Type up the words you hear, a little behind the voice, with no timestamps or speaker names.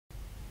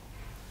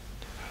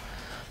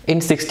In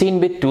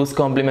 16-bit 2's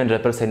complement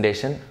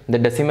representation, the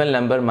decimal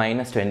number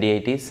minus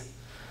 28 is,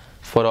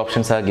 4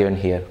 options are given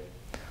here.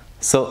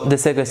 So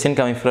this is a question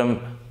coming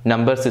from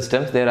number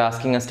systems. They are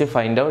asking us to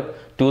find out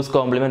 2's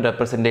complement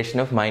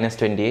representation of minus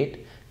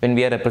 28 when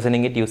we are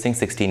representing it using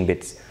 16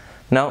 bits.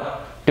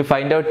 Now to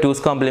find out 2's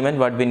complement,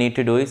 what we need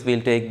to do is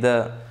we'll take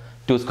the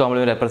 2's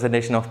complement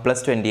representation of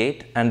plus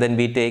 28 and then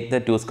we take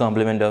the 2's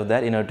complement of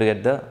that in order to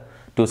get the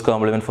 2's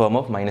complement form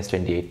of minus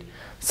 28.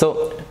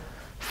 So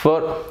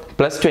for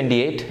plus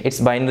 28, its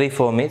binary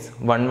form is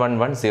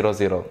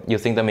 11100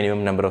 using the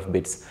minimum number of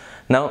bits.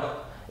 Now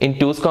in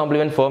 2's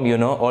complement form, you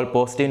know all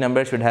positive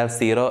numbers should have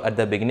 0 at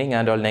the beginning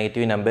and all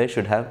negative numbers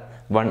should have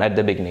 1 at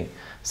the beginning.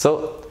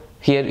 So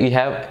here we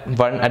have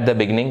 1 at the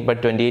beginning,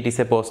 but 28 is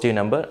a positive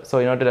number. So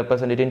in order to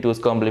represent it in 2's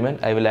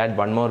complement, I will add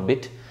one more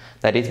bit,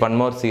 that is one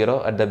more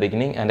 0 at the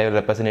beginning, and I will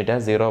represent it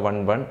as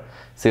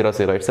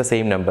 01100. It's the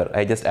same number.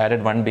 I just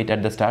added one bit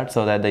at the start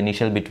so that the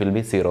initial bit will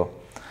be 0.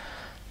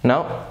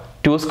 Now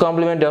 2's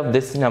complement of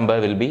this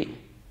number will be,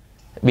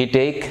 we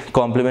take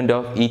complement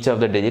of each of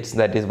the digits,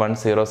 that is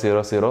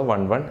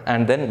 100011,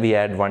 and then we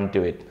add 1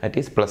 to it, that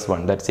is plus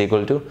 1, that's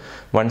equal to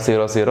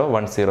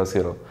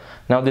 100100.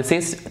 Now this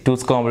is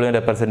 2's complement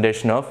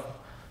representation of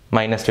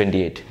minus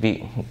 28.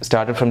 We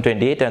started from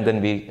 28 and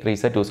then we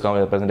reached the 2's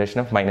complement representation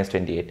of minus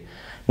 28.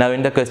 Now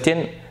in the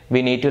question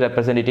we need to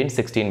represent it in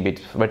 16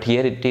 bits, but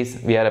here it is,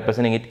 we are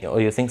representing it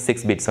using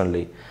 6 bits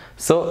only.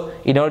 So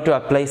in order to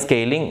apply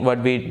scaling, what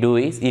we do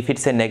is, if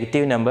it's a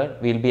negative number,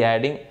 we will be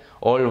adding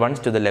all ones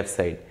to the left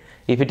side.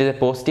 If it is a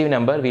positive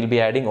number, we will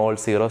be adding all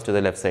zeros to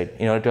the left side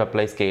in order to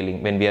apply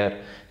scaling when we are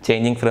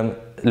changing from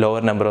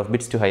lower number of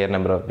bits to higher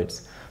number of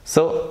bits.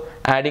 So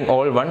adding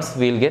all ones,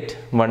 we will get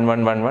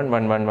 1111,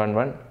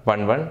 1111,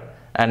 11,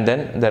 and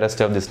then the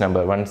rest of this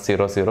number 100,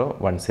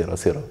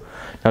 100.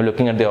 Now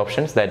looking at the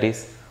options, that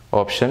is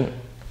option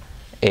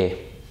A.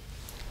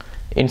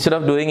 Instead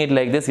of doing it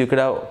like this, you could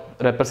have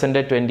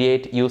represented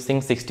 28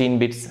 using 16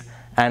 bits,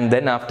 and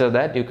then after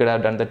that you could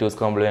have done the 2's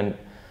complement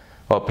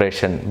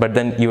operation, but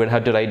then you would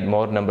have to write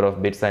more number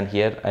of bits, and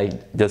here I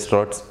just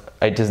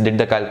did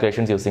the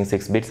calculations using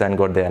 6 bits and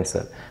got the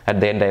answer. At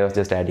the end I was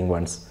just adding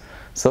ones.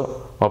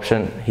 So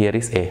option here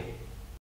is A.